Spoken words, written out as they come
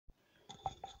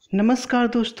नमस्कार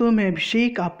दोस्तों, मैं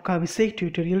अभिषेक आपका अभिषेक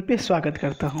ट्यूटोरियल पे स्वागत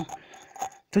करता हूं।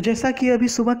 तो जैसा कि अभी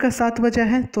सुबह का 7 बजा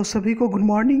है तो सभी को गुड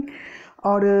मॉर्निंग।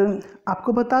 और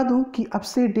आपको बता दूं कि अब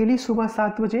से डेली सुबह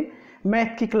 7 बजे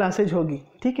मैथ की क्लासेज होगी।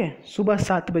 ठीक है, सुबह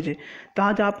 7 बजे। तो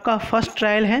आज आपका फर्स्ट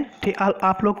ट्रायल है। ठीक,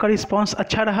 आप लोग का रिस्पांस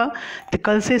अच्छा रहा तो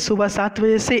कल से सुबह 7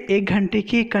 बजे से 1 घंटे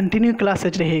की कंटिन्यू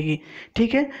क्लासेज रहेगी।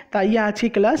 ठीक है, तो आइए आज की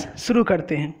क्लास शुरू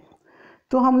करते हैं।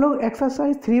 तो हम लोग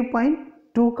एक्सरसाइज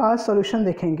 3.2 का सॉल्यूशन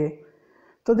देखेंगे।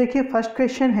 तो देखिए, फर्स्ट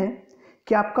क्वेश्चन है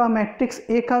कि आपका मैट्रिक्स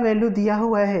ए का वैल्यू दिया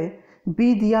हुआ है,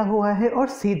 बी दिया हुआ है और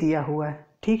सी दिया हुआ है।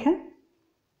 ठीक है,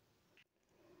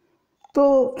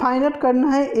 तो फाइंड आउट करना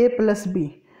है ए प्लस बी।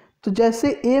 तो जैसे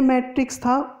ए मैट्रिक्स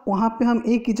था वहाँ पे हम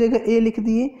ए की जगह ए लिख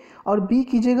दिए और बी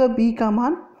की जगह बी का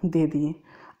मान दे दिए।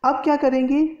 अब क्या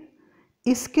करेंगे,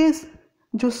 इसके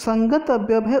जो संगत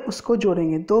अवयव है उसको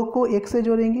जोड़ेंगे। 2 को 1 से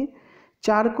जोड़ेंगे,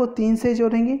 4 को 3 से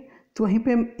जोड़ेंगे। तो वहीं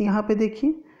पे यहाँ पे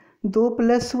देखिए 2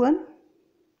 + 1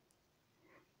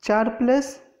 4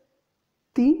 +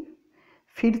 3,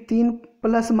 फिर 3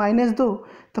 + -2,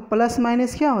 तो प्लस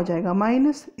माइनस क्या हो जाएगा,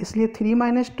 माइनस, इसलिए 3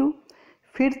 - 2,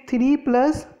 फिर 3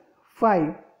 +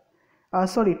 5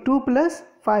 2 +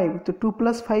 5, तो 2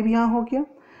 + 5 यहाँ हो गया।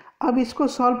 अब इसको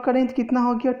सॉल्व करें तो कितना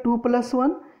हो गया, 2 +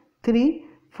 1 3,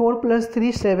 4 +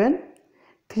 3 7,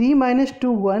 3 -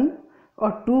 2 1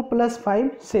 और 2 +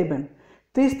 5 7।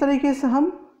 तो इस तरीके से हम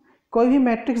कोई भी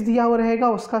मैट्रिक्स दिया हुआ रहेगा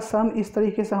उसका सम इस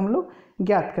तरीके से हम लोग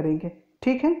ज्ञात करेंगे।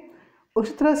 ठीक है,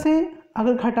 उसी तरह से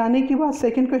अगर घटाने की बात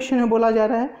सेकंड क्वेश्चन में बोला जा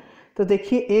रहा है तो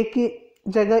देखिए ए की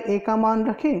जगह ए का मान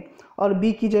रखें और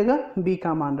बी की जगह बी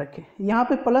का मान रखें। यहाँ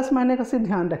पे प्लस माइनस का सिर्फ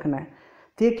ध्यान रखना है।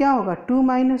 तो ये क्या होगा, 2 -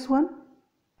 1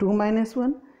 2 - 1,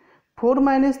 4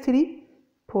 - 3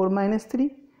 4 - 3,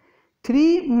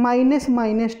 3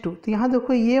 - -2। तो यहाँ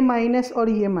देखो ये माइनस और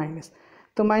ये माइनस,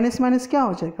 तो माइनस माइनस क्या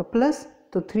हो जाएगा, प्लस।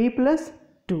 तो 3 +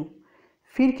 2,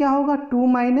 फिर क्या होगा 2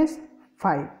 -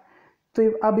 5। तो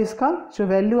अब इसका जो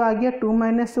वैल्यू आ गया 2 -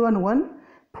 1 1,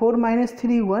 4 -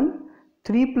 3 1,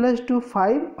 3 + 2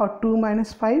 5 और 2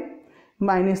 - 5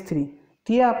 -3।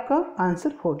 तो ये आपका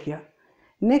आंसर हो गया।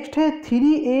 नेक्स्ट है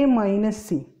 3a -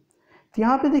 c। तो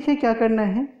यहाँ पे देखिए क्या करना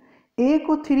है, a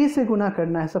को 3 से गुना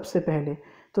करना है सबसे पहले।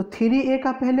 तो 3a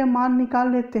का पहले मान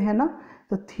निकाल लेते हैं ना।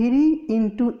 तो 3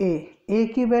 × a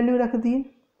की वैल्यू रख दिए।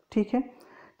 ठीक है,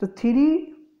 तो 3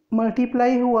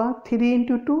 मल्टीप्लाई हुआ, 3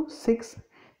 × 2 6,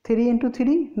 3 ×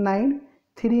 3 9,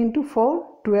 3 × 4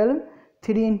 12,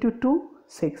 3 × 2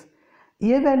 6।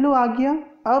 ये वैल्यू आ गया।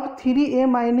 अब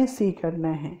 3a - c करना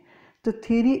है। तो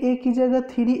 3a की जगह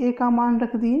 3a का मान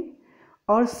रख दिए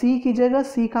और c की जगह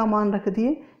c का मान रख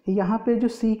दिए। यहाँ पे जो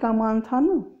c का मान था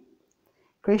ना,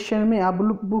 क्वेश्चन में आप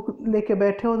बुक लेके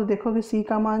बैठे हो तो देखोगे c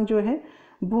का मान जो है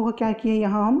वो क्या किए,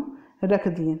 यहाँ हम रख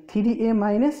दिए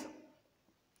 3a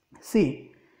 - c।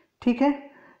 ठीक है,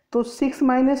 तो 6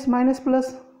 minus minus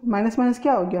plus minus minus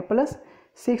क्या हो गया, प्लस।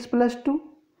 6 + 2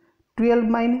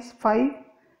 12 - 5,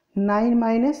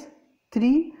 9 -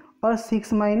 3 और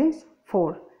 6 -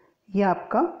 4। ये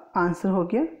आपका आंसर हो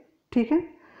गया। ठीक है,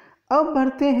 अब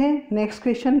बढ़ते हैं नेक्स्ट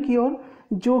क्वेश्चन की ओर,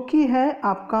 जो कि है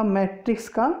आपका मैट्रिक्स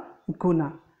का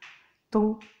गुना।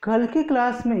 तो कल के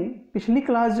क्लास में, पिछली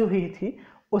क्लास जो हुई थी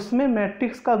उसमें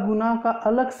मैट्रिक्स का गुना का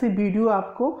अलग से वीडियो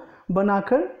आपको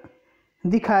बनाकर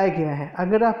दिखाया गया है।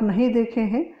 अगर आप नहीं देखे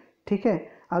हैं, ठीक है,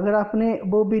 अगर आपने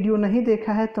वो वीडियो नहीं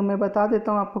देखा है तो मैं बता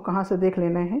देता हूँ आपको कहाँ से देख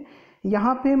लेना है।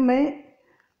 यहाँ पे मैं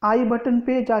आई बटन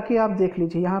पे जाके आप देख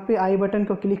लीजिए, यहाँ पे आई बटन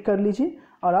को क्लिक कर लीजिए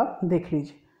और आप देख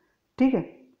लीजिए। ठीक है,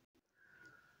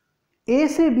 ए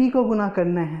से बी को गुना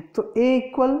करना है तो ए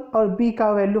इक्वल और बी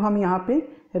का वैल्यू हम यहाँ पे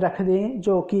रख दें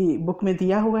जो कि बुक में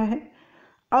दिया हुआ है।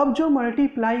 अब जो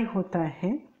मल्टीप्लाई होता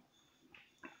है,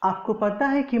 आपको पता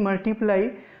है कि मल्टीप्लाई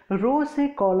रो से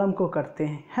कॉलम को करते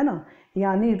हैं, है ना।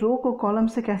 यानी रो को कॉलम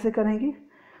से कैसे करेंगे,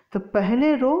 तो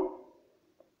पहले रो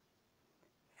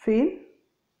फिर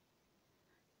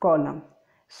कॉलम।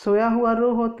 सोया हुआ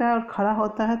रो होता है और खड़ा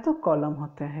होता है तो कॉलम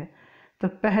होता है। तो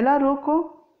पहला रो को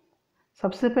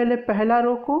सबसे पहले पहला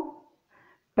रो को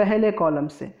पहले कॉलम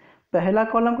से, पहला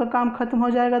कॉलम का काम खत्म हो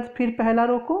जाएगा तो फिर पहला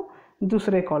रो को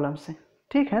दूसरे कॉलम से।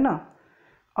 ठीक है ना।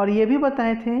 और ये भी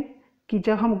बताए थे कि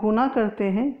जब हम गुना करते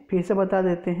हैं, फिर से बता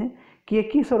देते हैं कि ये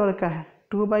किस ऑर्डर का है,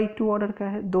 2/2 ऑर्डर का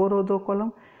है, 2 रो 2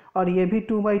 कॉलम। और ये भी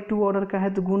 2/2 ऑर्डर का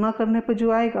है। तो गुना करने पे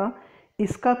जो आएगा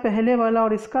इसका पहले वाला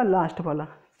और इसका लास्ट वाला,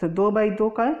 तो 2/2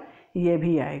 का ये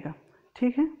भी आएगा।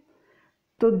 ठीक है,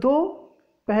 तो 2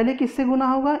 पहले किससे गुना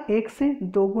होगा, 1 से,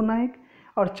 2 × 1,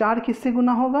 और 4 किससे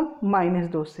गुना होगा,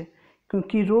 -2 से,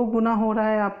 क्योंकि रो गुना हो रहा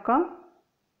है आपका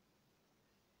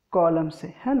कॉलम से,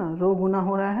 है ना। रो गुना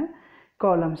हो रहा है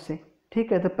कॉलम से।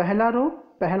 ठीक है, तो पहला रो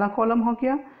पहला कॉलम हो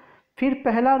गया, फिर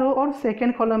पहला रो और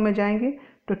सेकेंड कॉलम में जाएंगे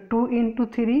तो 2 ×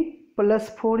 3 +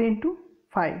 4 ×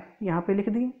 5 यहाँ पे लिख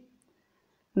दिए।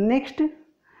 नेक्स्ट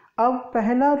अब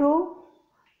पहला रो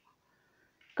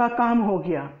का काम हो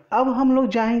गया, अब हम लोग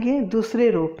जाएंगे दूसरे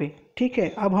रो पे। ठीक है,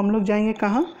 अब हम लोग जाएंगे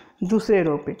कहाँ? दूसरे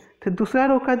रो पे। तो दूसरा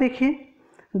रो का देखिए,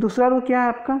 दूसरा रो क्या है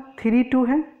आपका? 3 2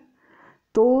 है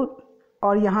तो,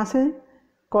 और यहाँ से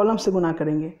कॉलम से गुना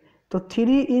करेंगे तो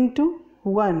 3 ×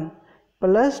 1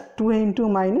 + 2 ×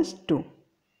 -2।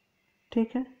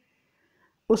 ठीक है,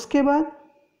 उसके बाद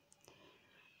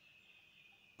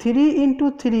 3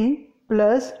 × 3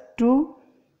 + 2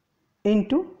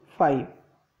 × 5।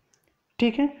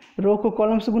 ठीक है, रो को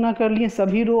कॉलम से गुना कर लिए,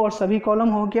 सभी रो और सभी कॉलम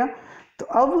हो गया। तो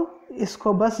अब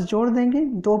इसको बस जोड़ देंगे,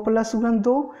 2 + 1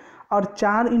 2 और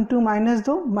 4 ×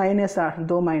 -2 -8,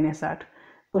 2 -8।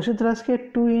 उसी तरह से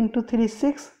 2 × 3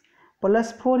 6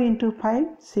 + 4 × 5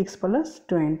 6 +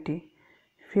 20।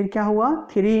 फिर क्या हुआ?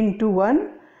 3 × 1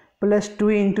 + 2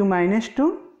 ×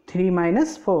 -2 3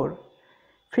 - 4।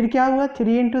 फिर क्या हुआ?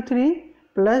 3 × 3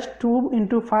 + 2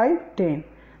 × 5 10।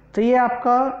 तो ये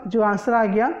आपका जो आंसर आ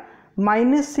गया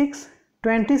 -6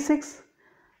 26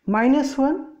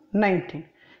 -1 19।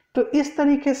 तो इस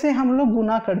तरीके से हम लोग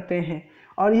गुना करते हैं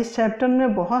और इस चैप्टर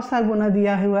में बहुत सा गुना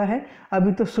दिया हुआ है।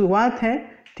 अभी तो शुरुआत है।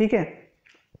 ठीक है,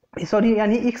 सॉरी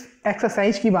यानी इस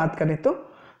एक्सरसाइज की बात करें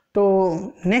तो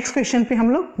नेक्स्ट क्वेश्चन पे हम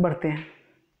लोग बढ़ते हैं।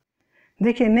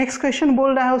 देखिए नेक्स्ट क्वेश्चन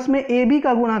बोल रहा है उसमें AB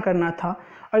का गुना करना था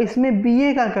और इसमें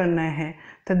BA का करना है।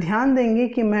 तो ध्यान देंगे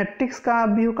कि मैट्रिक्स का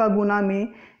व्यू का गुना में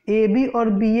AB और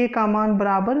BA का मान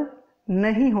बराबर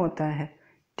नहीं होता है।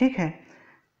 ठीक है,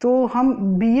 तो हम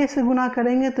BA से गुना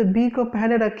करेंगे तो B को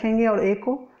पहले रखेंगे और A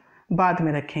को बाद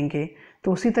में रखेंगे।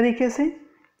 तो उसी तरीके से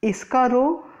इसका रो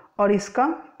और इसका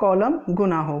कॉलम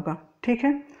गुना होगा। ठीक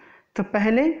है, तो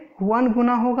पहले 1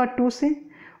 गुना होगा 2 से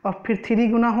और फिर 3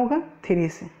 गुना होगा 3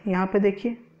 से, यहाँ पे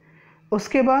देखिए।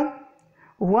 उसके बाद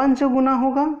 1 जो गुना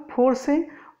होगा 4 से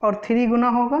और 3 गुना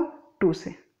होगा 2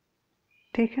 से।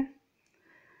 ठीक है,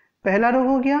 पहला रो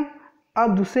हो गया।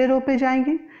 अब दूसरे रो पे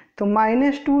जाएंगे तो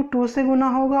 -2 2 से गुना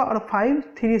होगा और 5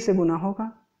 3 से गुना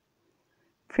होगा।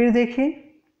 फिर देखिए,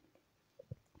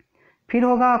 फिर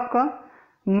होगा आपका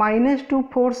 -2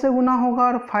 4 से गुना होगा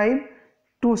और 5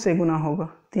 2 से गुना होगा।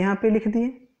 तो यहाँ पे लिख दिए।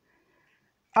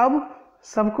 अब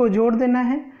सबको जोड़ देना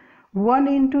है। 1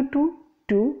 × 2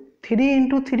 2, 3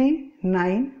 × 3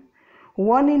 9,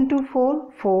 1 × 4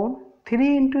 4,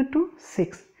 3 × 2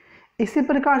 6। इसी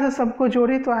प्रकार से सबको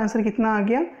जोड़े तो आंसर कितना आ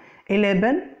गया?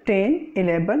 11 10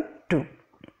 11 2।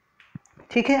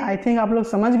 ठीक है, आई थिंक आप लोग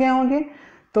समझ गए होंगे।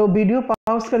 तो वीडियो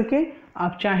पॉज करके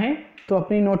आप चाहें तो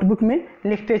अपनी नोटबुक में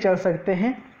लिखते चल सकते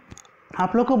हैं।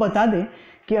 आप लोग को बता दें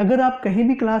कि अगर आप कहीं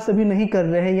भी क्लास अभी नहीं कर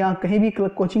रहे हैं या कहीं भी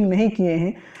कोचिंग नहीं किए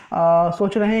हैं,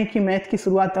 सोच रहे हैं कि मैथ की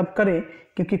शुरुआत अब करें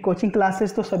क्योंकि कोचिंग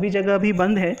क्लासेस तो सभी जगह अभी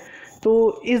बंद है,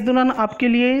 तो इस दौरान आपके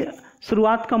लिए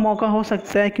शुरुआत का मौका हो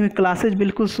सकता है क्योंकि क्लासेस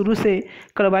बिल्कुल शुरू से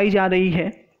करवाई जा रही है।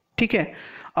 ठीक है,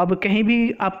 अब कहीं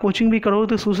भी आप कोचिंग भी करो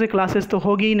तो शुरू से क्लासेस तो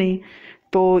होगी ही नहीं,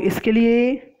 तो इसके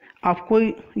लिए आपको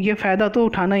ये फ़ायदा तो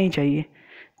उठाना ही चाहिए।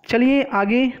 चलिए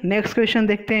आगे नेक्स्ट क्वेश्चन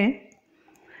देखते हैं।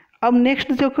 अब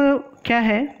नेक्स्ट जो क्या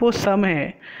है वो सम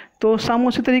है, तो सम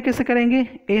उसी तरीके से करेंगे।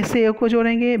 A से A को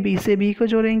जोड़ेंगे, B से B को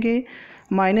जोड़ेंगे,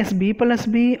 -B +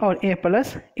 B और A +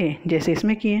 A जैसे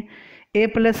इसमें किए। A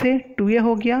 + A 2A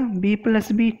हो गया, B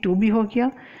 + B 2B हो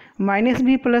गया,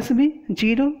 -B + B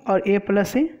 0 और A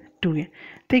 + A 2A।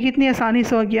 तो कितनी आसानी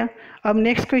से हो गया। अब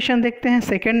नेक्स्ट क्वेश्चन देखते हैं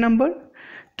सेकेंड नंबर।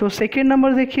 तो सेकेंड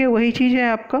नंबर देखिए वही चीज़ है,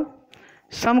 आपका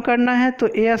सम करना है तो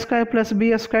A² +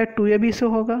 B² 2AB से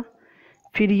होगा,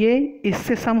 फिर ये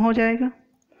इससे सम हो जाएगा।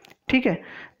 ठीक है,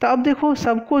 तो अब देखो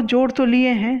सबको जोड़ तो लिए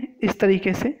हैं इस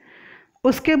तरीके से।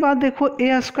 उसके बाद देखो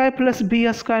A² +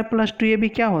 B² + 2AB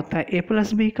क्या होता है? A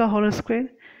 + B का whole square,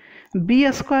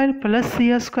 B² +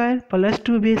 C² +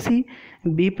 2BC,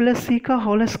 B + C का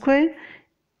whole square,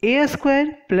 A²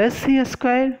 +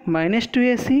 C²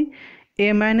 -2AC,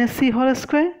 A - C whole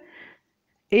square,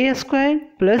 A²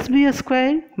 + B²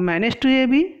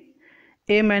 -2AB,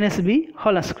 A - B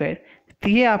whole square. तो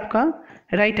ये आपका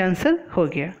राइट आंसर हो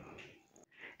गया।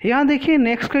 यहाँ देखिए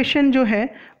नेक्स्ट क्वेश्चन जो है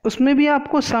उसमें भी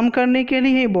आपको सम करने के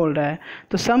लिए ही बोल रहा है,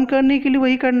 तो सम करने के लिए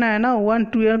वही करना है ना, 1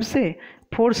 12 से,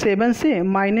 4 7 से,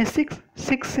 -6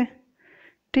 6 से।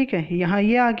 ठीक है, यहाँ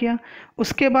ये आ गया।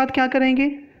 उसके बाद क्या करेंगे?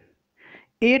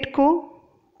 8 को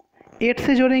 8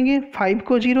 से जोड़ेंगे, 5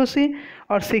 को 0 से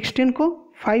और 16 को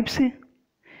 5 से।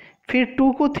 फिर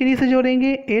 2 को 3 से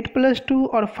जोड़ेंगे, 8 + 2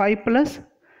 और 5 +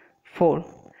 4।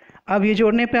 अब ये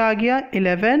जोड़ने पे आ गया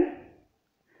 11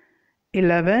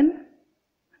 11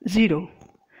 0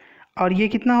 और ये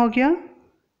कितना हो गया?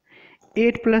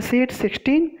 8 + 8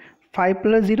 16, 5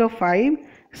 + 0 5,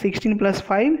 16 +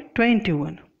 5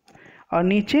 21, और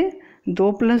नीचे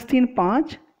 2 + 3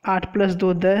 5, 8 +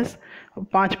 2 10,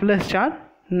 5 + 4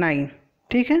 9।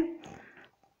 ठीक है,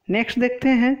 नेक्स्ट देखते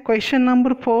हैं क्वेश्चन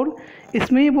नंबर 4।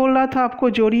 इसमें ही बोल रहा था आपको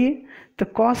जोड़िए, तो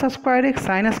cos square x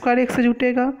sine square x से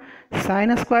जुटेगा,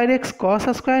 sine square x cos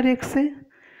square x से,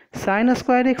 sine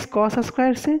square x cos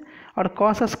square से, और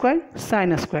कॉस स्क्वायर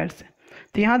साइन स्क्वायर से।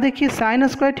 तो यहाँ देखिए sine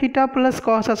square theta plus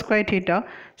cos square theta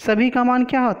सभी का मान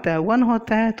क्या होता है 1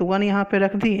 होता है, तो 1 यहाँ पे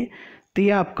रख दिए, तो ये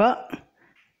आपका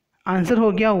आंसर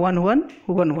हो गया 1 1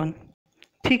 1 1।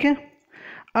 ठीक है,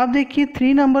 अब देखिए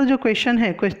 3 नंबर जो क्वेश्चन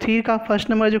है, क्वेश्चन 3 का फर्स्ट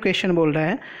नंबर जो क्वेश्चन बोल रहा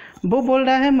है वो बोल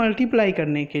रहा है मल्टीप्लाई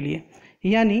करने के लिए,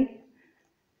 यानी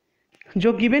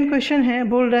जो गिवन क्वेश्चन है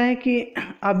बोल रहा है कि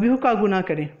अवयव का गुना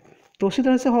करें, तो उसी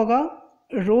तरह से होगा,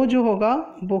 रो जो होगा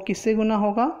वो किससे गुना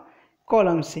होगा,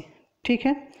 कॉलम से। ठीक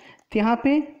है, तो यहाँ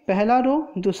पे पहला रो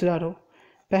दूसरा रो,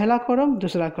 पहला कॉलम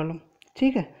दूसरा कॉलम।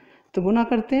 ठीक है, तो गुना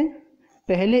करते हैं,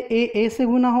 पहले ए से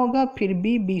गुना होगा, फिर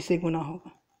बी से गुना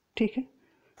होगा। ठीक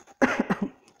है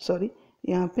सॉरी,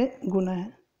 यहाँ पे गुना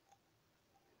है।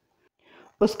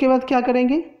 उसके बाद क्या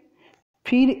करेंगे,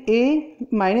 फिर a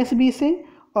माइनस बी से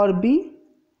और b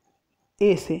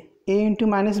a से, a into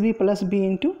minus B plus b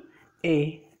into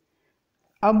ए।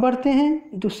 अब बढ़ते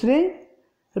हैं दूसरे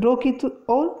रो की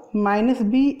और, माइनस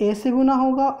बी ए से गुना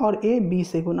होगा और a b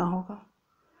से गुना होगा।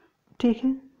 ठीक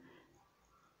है,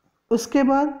 उसके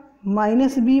बाद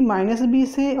माइनस बी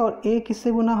से और a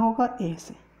किससे गुना होगा, a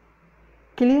से।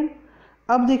 क्लियर।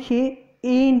 अब देखिए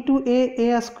a into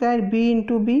A square, b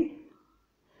into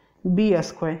B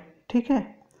square. ठीक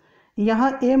है,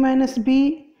 यहाँ a minus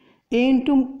B, a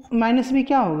into minus B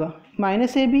क्या होगा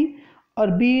माइनस ए बी, और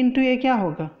b इंटू ए क्या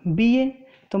होगा बी ए,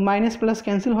 तो माइनस प्लस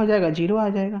कैंसिल हो जाएगा, 0 आ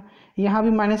जाएगा। यहाँ भी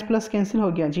माइनस प्लस कैंसिल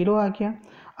हो गया, 0 आ गया।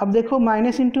 अब देखो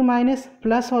माइनस इंटू माइनस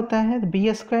प्लस होता है,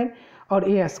 बी स्क्वायर और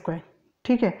ए स्क्वायर।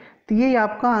 ठीक है, तो ये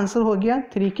आपका आंसर हो गया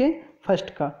 3 के फर्स्ट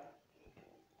का।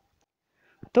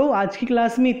 तो आज की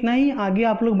क्लास में इतना ही, आगे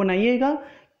आप लोग बनाइएगा।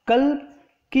 कल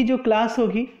की जो क्लास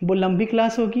होगी वो लंबी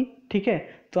क्लास होगी। ठीक है,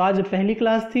 तो आज पहली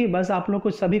क्लास थी, बस आप लोग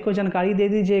को सभी को जानकारी दे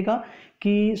दीजिएगा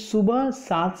कि सुबह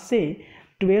 7 से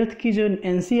 12th की जो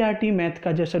NCERT मैथ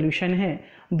का जो सोल्यूशन है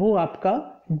वो आपका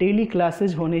डेली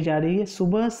क्लासेज होने जा रही है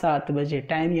सुबह 7 बजे।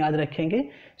 टाइम याद रखेंगे,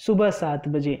 सुबह 7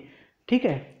 बजे। ठीक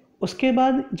है, उसके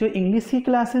बाद जो इंग्लिश की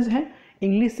क्लासेज हैं,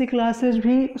 इंग्लिश की क्लासेज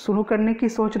भी शुरू करने की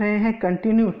सोच रहे हैं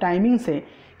कंटिन्यू टाइमिंग से।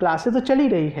 क्लासेज तो चल ही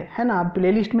रही है ना, आप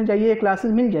प्लेलिस्ट में जाइए,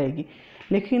 क्लासेज मिल जाएगी।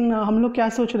 लेकिन हम लोग क्या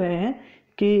सोच रहे हैं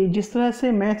कि जिस तरह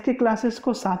से मैथ के क्लासेस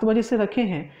को 7 बजे से रखे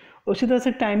हैं, उसी तरह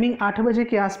से टाइमिंग 8 बजे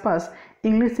के आसपास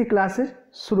इंग्लिश की क्लासेस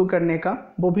शुरू करने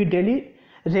का, वो भी डेली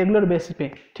रेगुलर बेसिस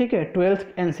पे। ठीक है,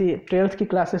 12th की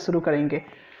क्लासेस शुरू करेंगे।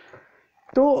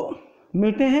 तो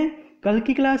मिलते हैं कल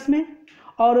की क्लास में,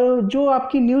 और जो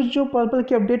आपकी न्यूज़ जो पल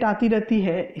की अपडेट आती रहती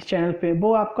है इस चैनल पे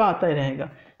वो आपका आता ही रहेगा।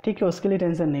 ठीक है, उसके लिए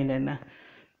टेंशन नहीं लेना।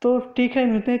 तो ठीक है,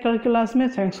 मिलते हैं कल की क्लास में।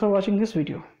 Thanks for watching this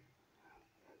video.